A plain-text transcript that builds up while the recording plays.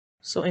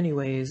So,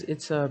 anyways,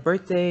 it's a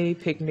birthday,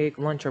 picnic,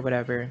 lunch, or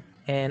whatever.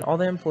 And all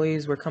the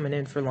employees were coming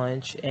in for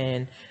lunch,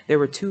 and there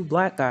were two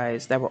black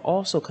guys that were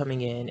also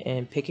coming in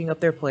and picking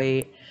up their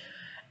plate.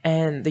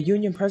 And the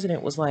union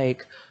president was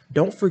like,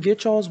 "Don't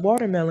forget y'all's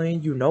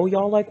watermelon. You know,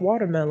 y'all like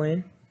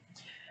watermelon."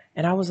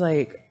 And I was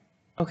like,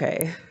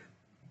 okay,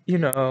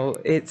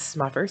 it's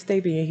my first day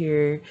being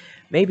here.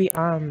 Maybe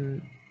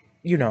I'm,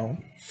 you know.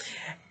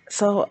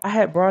 So I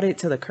had brought it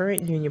to the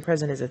current union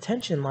president's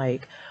attention.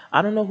 Like,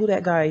 I don't know who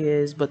that guy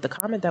is, but the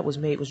comment that was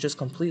made was just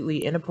completely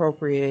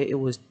inappropriate. It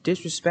was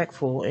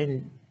disrespectful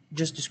and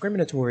just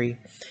discriminatory.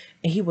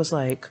 And he was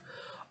like,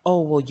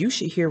 "Oh, well, you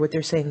should hear what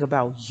they're saying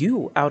about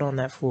you out on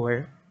that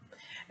floor."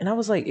 And I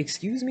was like,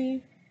 "Excuse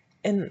me?"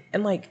 And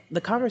like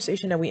the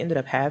conversation that we ended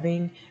up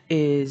having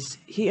is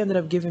he ended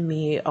up giving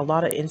me a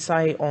lot of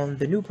insight on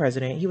the new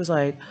president. He was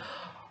like,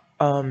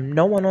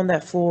 no one on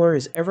that floor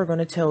is ever going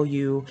to tell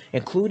you,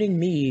 including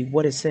me,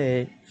 what it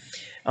said,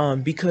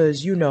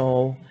 because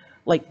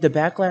like the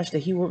backlash that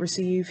he would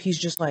receive, he's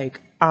just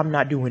like, "I'm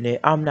not doing it.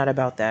 I'm not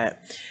about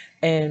that."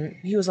 And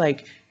he was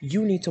like,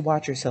 "You need to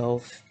watch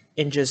yourself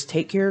and just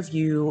take care of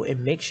you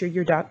and make sure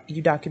you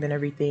document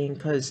everything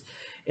because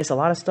it's a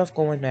lot of stuff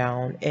going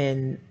down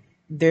and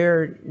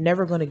they're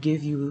never going to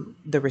give you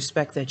the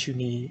respect that you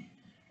need,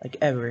 like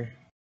ever."